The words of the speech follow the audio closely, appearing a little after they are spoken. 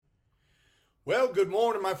Well, good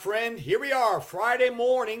morning, my friend. Here we are, Friday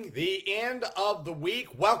morning, the end of the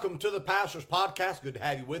week. Welcome to the Pastor's Podcast. Good to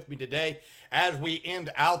have you with me today as we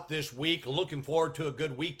end out this week. Looking forward to a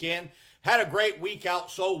good weekend. Had a great week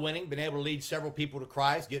out soul winning, been able to lead several people to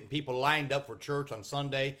Christ, getting people lined up for church on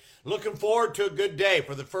Sunday. Looking forward to a good day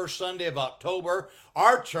for the first Sunday of October.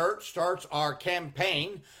 Our church starts our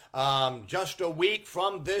campaign just a week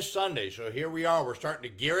from this Sunday. So here we are. We're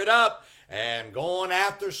starting to gear it up and going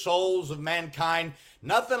after souls of mankind.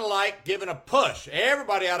 Nothing like giving a push.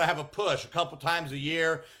 Everybody ought to have a push a couple times a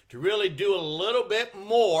year to really do a little bit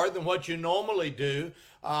more than what you normally do.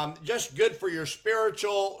 Just good for your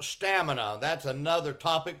spiritual stamina. That's another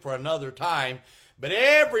topic for another time. But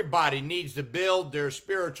everybody needs to build their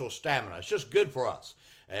spiritual stamina. It's just good for us.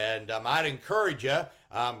 And I'd encourage you,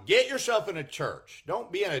 get yourself in a church.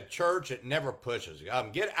 Don't be in a church that never pushes.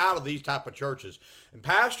 Get out of these type of churches. And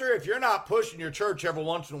Pastor, if you're not pushing your church every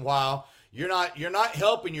once in a while, you're not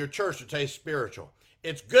helping your church to stay spiritual.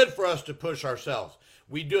 It's good for us to push ourselves.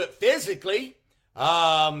 We do it physically.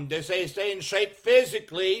 They say stay in shape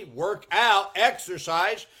physically, work out,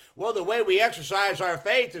 exercise. Well, the way we exercise our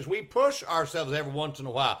faith is we push ourselves every once in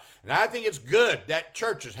a while. And I think it's good that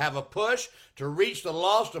churches have a push to reach the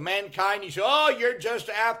lost of mankind. You say, oh, you're just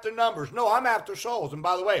after numbers. No, I'm after souls. And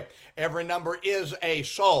by the way, every number is a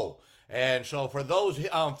soul. And so for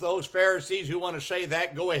those Pharisees who want to say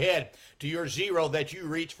that, go ahead to your zero that you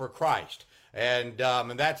reach for Christ. And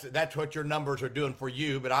that's what your numbers are doing for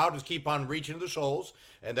you. But I'll just keep on reaching the souls,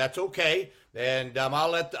 and that's okay. And I'll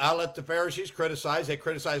let the Pharisees criticize. They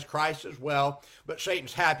criticize Christ as well. But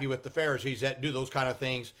Satan's happy with the Pharisees that do those kind of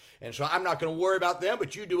things. And so I'm not going to worry about them,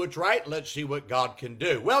 but you do what's right. Let's see what God can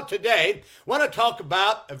do. Well, today, I want to talk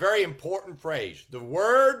about a very important phrase. The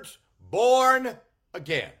words, born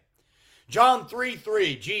again. John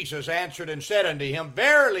 3:3, Jesus answered and said unto him,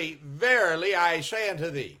 Verily, verily, I say unto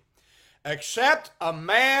thee, except a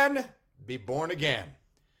man be born again,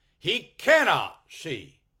 he cannot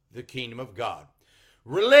see the kingdom of God.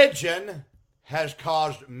 Religion has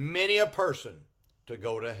caused many a person to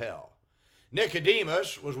go to hell.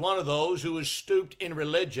 Nicodemus was one of those who was stooped in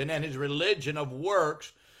religion, and his religion of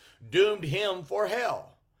works doomed him for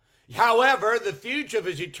hell. However, the future of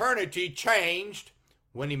his eternity changed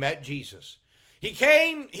when he met Jesus. He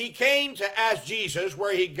came to ask Jesus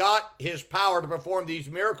where he got his power to perform these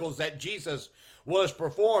miracles that Jesus was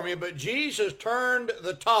performing, but Jesus turned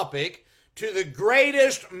the topic to the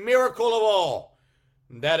greatest miracle of all.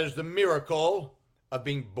 And that is the miracle of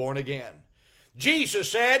being born again.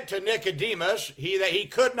 Jesus said to Nicodemus that he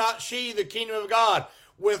could not see the kingdom of God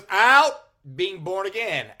without being born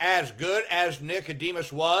again. As good as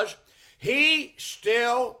Nicodemus was, he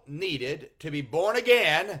still needed to be born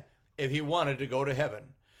again if he wanted to go to heaven.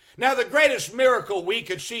 Now, the greatest miracle we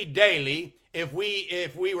could see daily if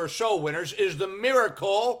we were soul winners is the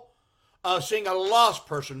miracle of seeing a lost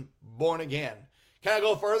person born again. Can I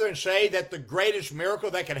go further and say that the greatest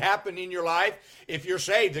miracle that could happen in your life, if you're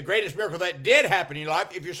saved, the greatest miracle that did happen in your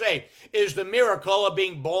life, if you're saved, is the miracle of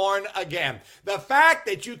being born again. The fact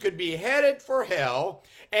that you could be headed for hell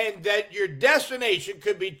and that your destination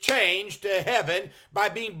could be changed to heaven by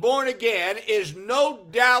being born again is no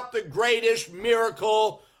doubt the greatest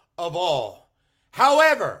miracle of all.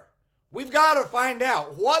 However, we've got to find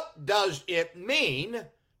out, what does it mean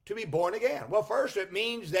to be born again? Well, first it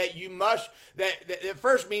means that it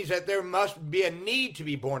first means that there must be a need to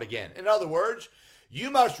be born again. In other words, you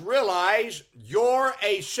must realize you're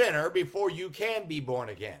a sinner before you can be born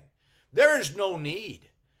again. There is no need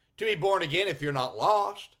to be born again if you're not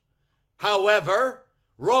lost. However,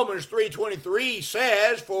 Romans 3:23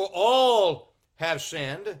 says, for all have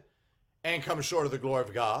sinned and come short of the glory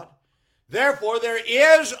of God. Therefore, there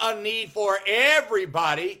is a need for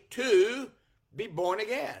everybody to be born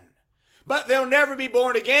again. But they'll never be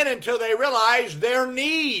born again until they realize their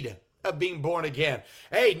need of being born again.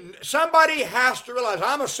 Hey, somebody has to realize,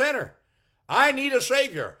 I'm a sinner. I need a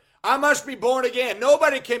Savior. I must be born again.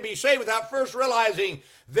 Nobody can be saved without first realizing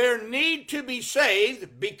their need to be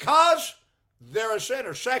saved because they're a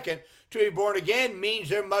sinner. Second, to be born again means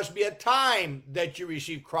there must be a time that you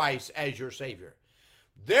receive Christ as your Savior.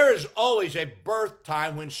 There is always a birth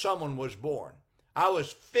time when someone was born. I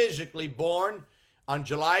was physically born on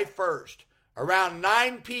July 1st, around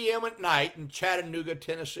 9 p.m. at night in Chattanooga,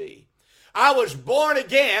 Tennessee. I was born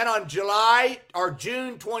again on June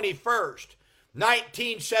 21st,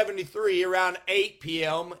 1973, around 8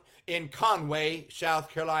 p.m. in Conway, South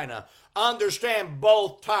Carolina. Understand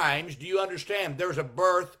both times. Do you understand? There's a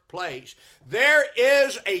birthplace. There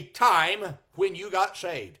is a time when you got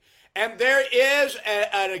saved. And there is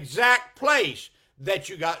an exact place that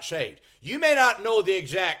you got saved. You may not know the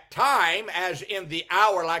exact time, as in the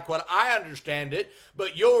hour, like what I understand it,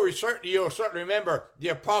 but you'll certainly remember the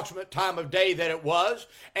approximate time of day that it was,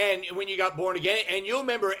 and when you got born again, and you'll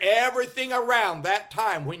remember everything around that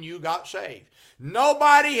time when you got saved.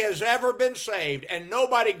 Nobody has ever been saved, and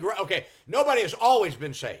nobody has always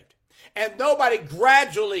been saved, and nobody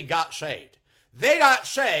gradually got saved. They got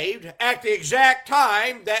saved at the exact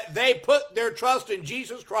time that they put their trust in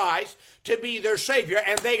Jesus Christ to be their Savior,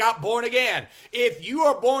 and they got born again. If you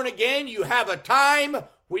are born again, you have a time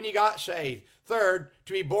when you got saved. Third,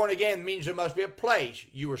 to be born again means there must be a place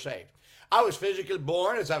you were saved. I was physically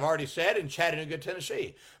born, as I've already said, in Chattanooga,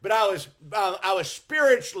 Tennessee. But I was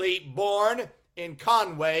spiritually born in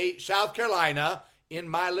Conway, South Carolina, in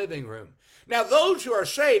my living room. Now, those who are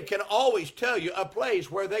saved can always tell you a place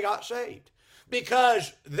where they got saved,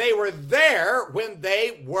 because they were there when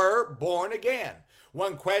they were born again.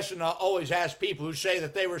 One question I always ask people who say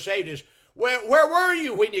that they were saved is, where were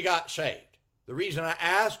you when you got saved? The reason I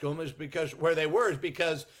ask them is because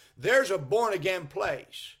there's a born again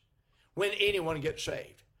place when anyone gets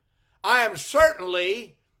saved. I am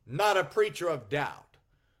certainly not a preacher of doubt,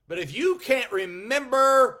 but if you can't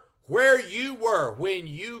remember where you were when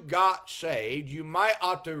you got saved, you might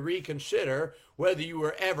ought to reconsider whether you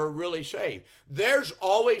were ever really saved. There's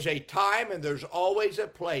always a time and there's always a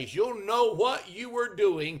place. You'll know what you were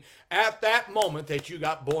doing at that moment that you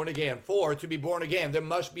got born again. For to be born again, there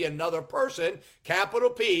must be another person, capital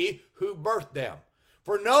P, who birthed them.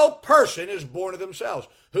 For no person is born of themselves.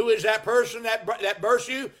 Who is that person that births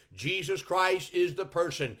you? Jesus Christ is the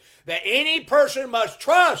person that any person must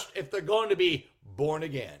trust if they're going to be born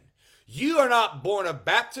again. You are not born of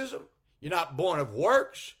baptism. You're not born of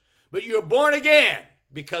works, but you're born again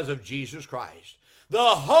because of Jesus Christ. The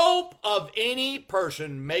hope of any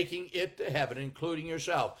person making it to heaven, including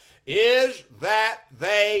yourself, is that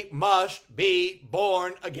they must be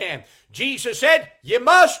born again. Jesus said, you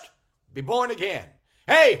must be born again.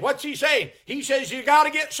 Hey, what's he saying? He says you got to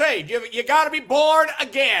get saved. You got to be born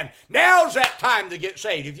again. Now's that time to get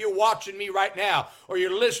saved. If you're watching me right now or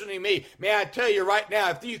you're listening to me, may I tell you right now,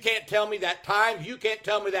 if you can't tell me that time, if you can't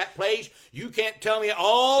tell me that place, you can't tell me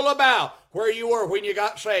all about where you were when you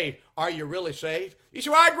got saved, are you really saved? You say,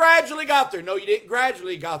 well, I gradually got there. No, you didn't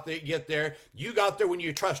gradually get there. You got there when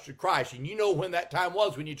you trusted Christ, and you know when that time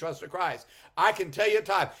was when you trusted Christ. I can tell you a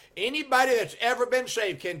time. Anybody that's ever been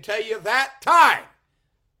saved can tell you that time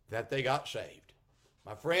that they got saved.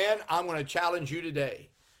 My friend, I'm going to challenge you today.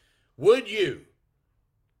 Would you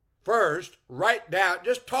first write down,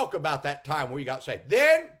 just talk about that time where you got saved.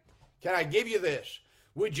 Then, can I give you this?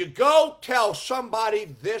 Would you go tell somebody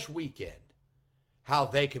this weekend how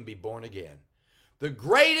they can be born again? The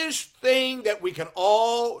greatest thing that we can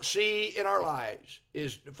all see in our lives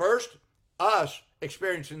is, first, us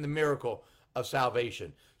experiencing the miracle of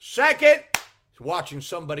salvation. Second, watching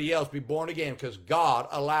somebody else be born again, because God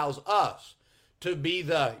allows us to be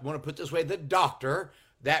the, you want to put it this way, the doctor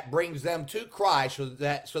that brings them to Christ so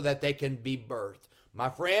that they can be birthed. My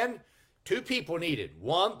friend, two people needed.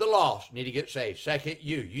 One, the lost need to get saved. Second,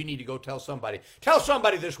 you need to go tell somebody. Tell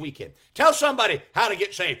somebody this weekend. Tell somebody how to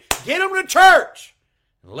get saved. Get them to church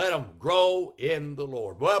and let them grow in the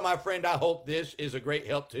Lord. Well, my friend, I hope this is a great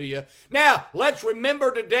help to you. Now, let's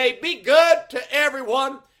remember today, be good to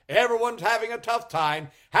everyone. Everyone's having a tough time.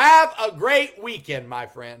 Have a great weekend, my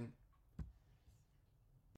friend.